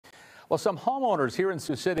Well, some homeowners here in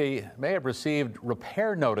Sioux City may have received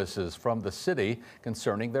repair notices from the city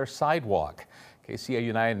concerning their sidewalk.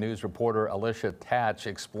 KCAU-9 News reporter Alicia Tatch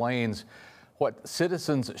explains what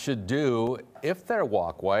citizens should do if their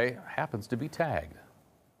walkway happens to be tagged.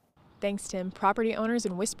 Thanks, Tim. Property owners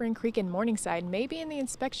in Whispering Creek and Morningside may be in the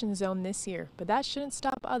inspection zone this year, but that shouldn't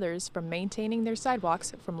stop others from maintaining their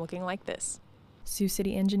sidewalks from looking like this. Sioux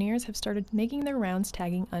City engineers have started making their rounds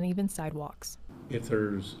tagging uneven sidewalks. If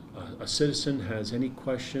there's a citizen has any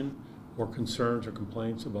question or concerns or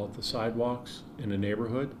complaints about the sidewalks in a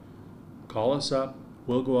neighborhood, call us up.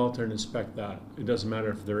 We'll go out there and inspect that. It doesn't matter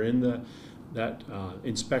if they're in that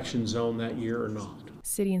inspection zone that year or not.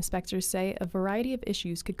 City inspectors say a variety of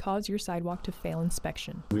issues could cause your sidewalk to fail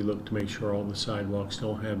inspection. We look to make sure all the sidewalks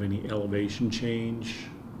don't have any elevation change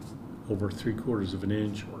over 3/4 of an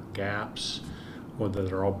inch or gaps, or that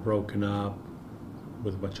they're all broken up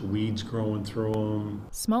with a bunch of weeds growing through them.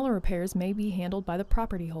 Smaller repairs may be handled by the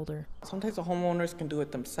property holder. Sometimes the homeowners can do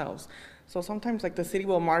it themselves. So sometimes like the city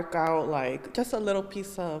will mark out like just a little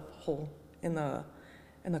piece of hole in the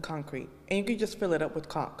concrete, and you can just fill it up with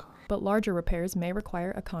caulk. But larger repairs may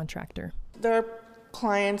require a contractor. There are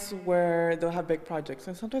clients where they'll have big projects,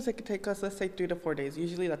 and sometimes it could take us, let's say, 3 to 4 days.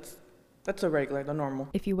 Usually that's a regular, the normal.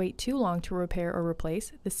 If you wait too long to repair or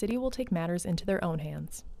replace, the city will take matters into their own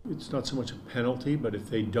hands. It's not so much a penalty, but if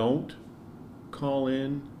they don't call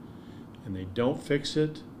in and they don't fix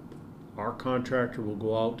it, our contractor will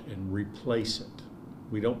go out and replace it.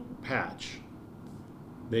 We don't patch.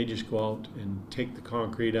 They just go out and take the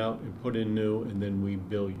concrete out and put in new, and then we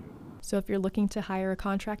bill you. So if you're looking to hire a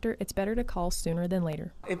contractor, it's better to call sooner than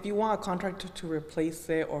later. If you want a contractor to replace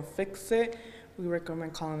it or fix it, we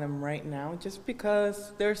recommend calling them right now, just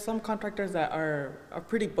because there's some contractors that are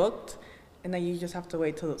pretty booked, and then you just have to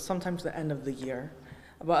wait till sometimes the end of the year.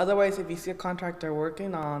 But otherwise, if you see a contractor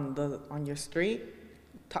working on your street,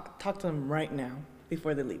 talk to them right now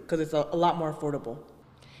before they leave, because it's a lot more affordable.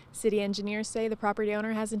 City engineers say the property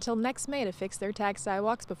owner has until next May to fix their tagged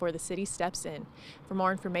sidewalks before the city steps in. For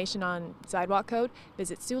more information on sidewalk code,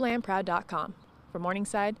 visit SiouxlandProud.com. For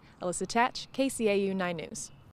Morningside, Alyssa Tatch, KCAU 9 News.